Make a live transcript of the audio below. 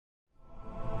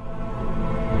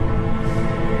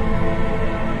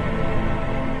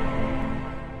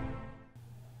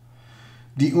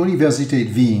The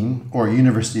Universität Wien, or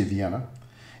University of Vienna,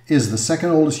 is the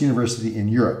second oldest university in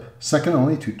Europe, second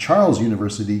only to Charles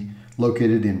University,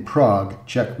 located in Prague,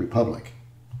 Czech Republic.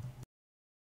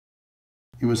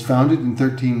 It was founded in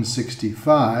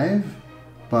 1365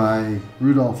 by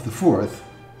Rudolf IV,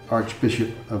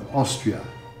 Archbishop of Austria.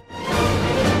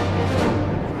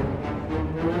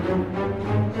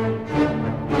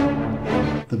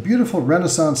 The beautiful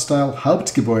Renaissance-style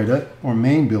Hauptgebäude, or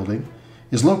main building,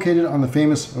 is located on the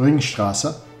famous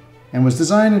Ringstrasse and was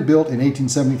designed and built in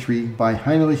 1873 by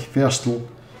Heinrich Ferstel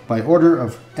by order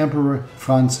of Emperor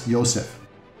Franz Joseph.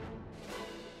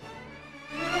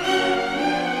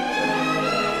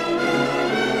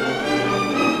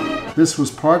 This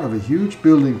was part of a huge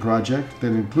building project that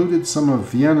included some of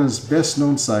Vienna's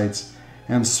best-known sites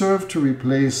and served to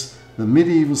replace the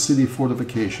medieval city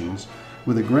fortifications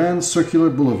with a grand circular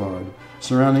boulevard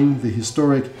surrounding the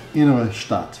historic Innere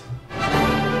Stadt.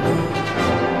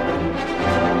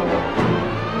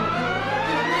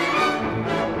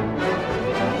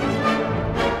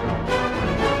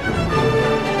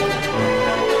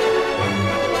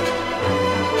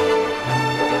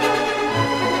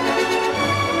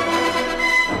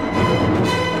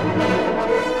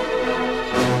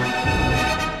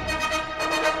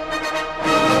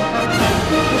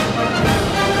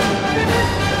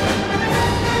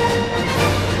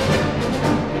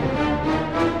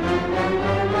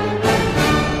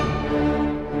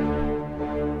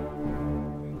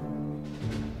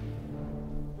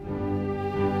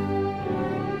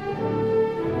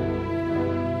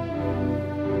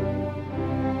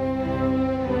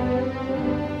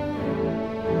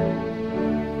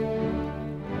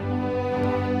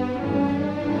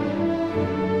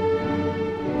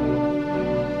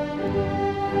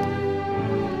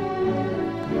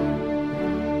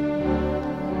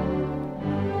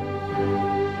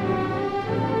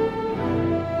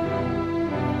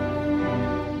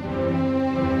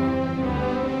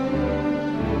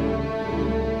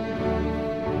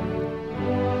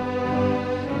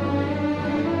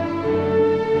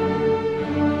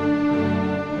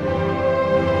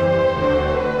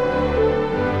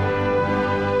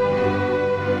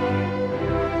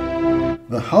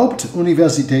 The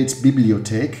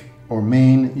Hauptuniversitätsbibliothek, or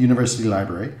main university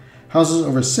library, houses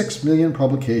over 6 million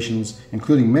publications,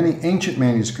 including many ancient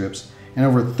manuscripts and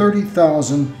over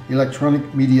 30,000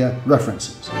 electronic media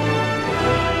references.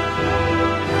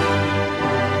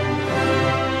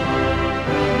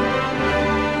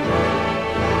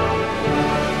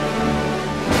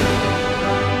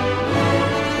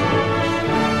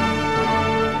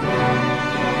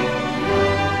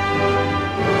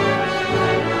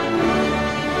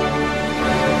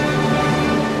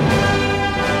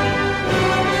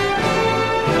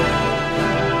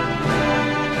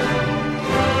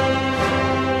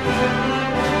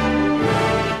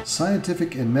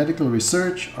 Scientific and medical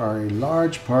research are a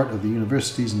large part of the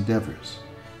university's endeavors.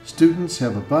 Students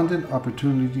have abundant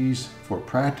opportunities for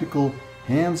practical,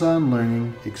 hands-on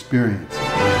learning experience.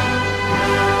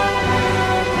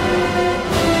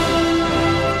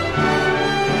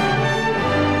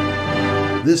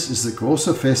 This is the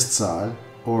Große Festsaal,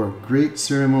 or Great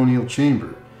Ceremonial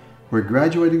Chamber, where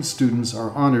graduating students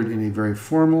are honored in a very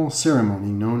formal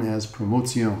ceremony known as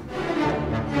Promotion.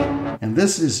 And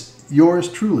this is yours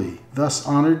truly, thus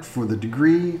honored for the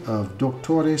degree of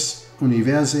Doctores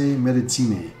Universi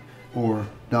Medicinae, or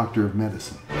Doctor of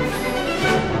Medicine.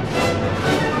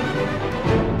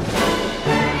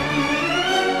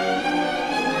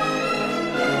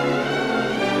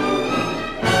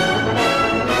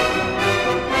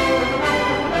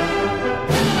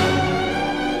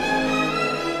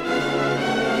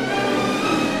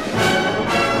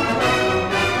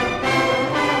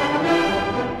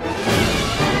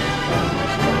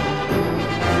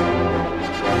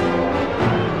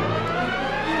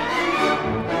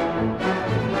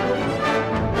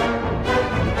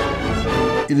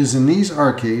 It is in these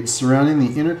arcades surrounding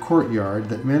the inner courtyard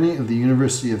that many of the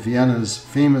University of Vienna's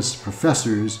famous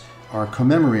professors are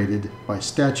commemorated by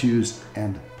statues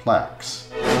and plaques.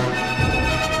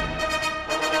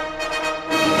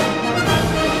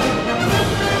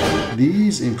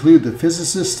 These include the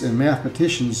physicists and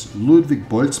mathematicians Ludwig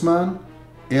Boltzmann,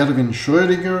 Erwin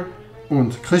Schrödinger,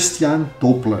 and Christian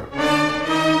Doppler,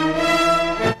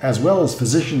 as well as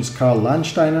physicians Karl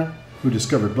Landsteiner, who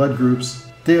discovered blood groups,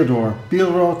 Theodor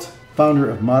Billroth, founder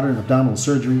of modern abdominal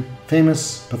surgery,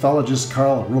 famous pathologist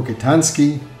Karl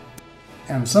Rokitansky,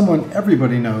 and someone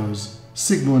everybody knows,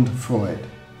 Sigmund Freud.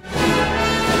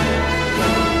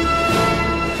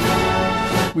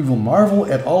 We will marvel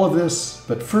at all of this,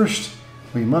 but first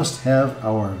we must have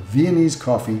our Viennese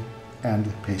coffee and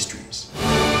pastries.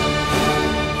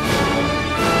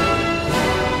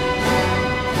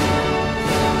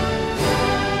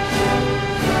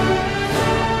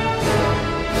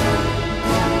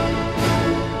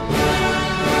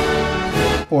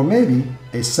 Or maybe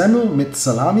a Semmel mit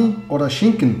Salami oder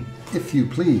Schinken, if you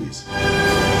please.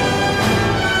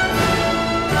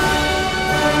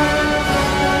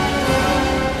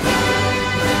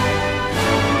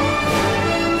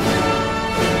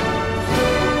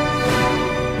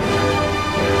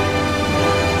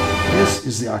 This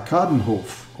is the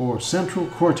Arkadenhof, or central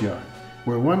courtyard,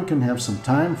 where one can have some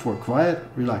time for quiet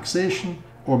relaxation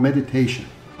or meditation.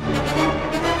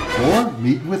 Or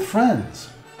meet with friends.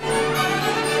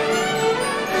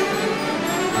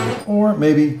 Or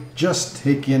maybe just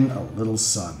take in a little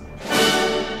sun.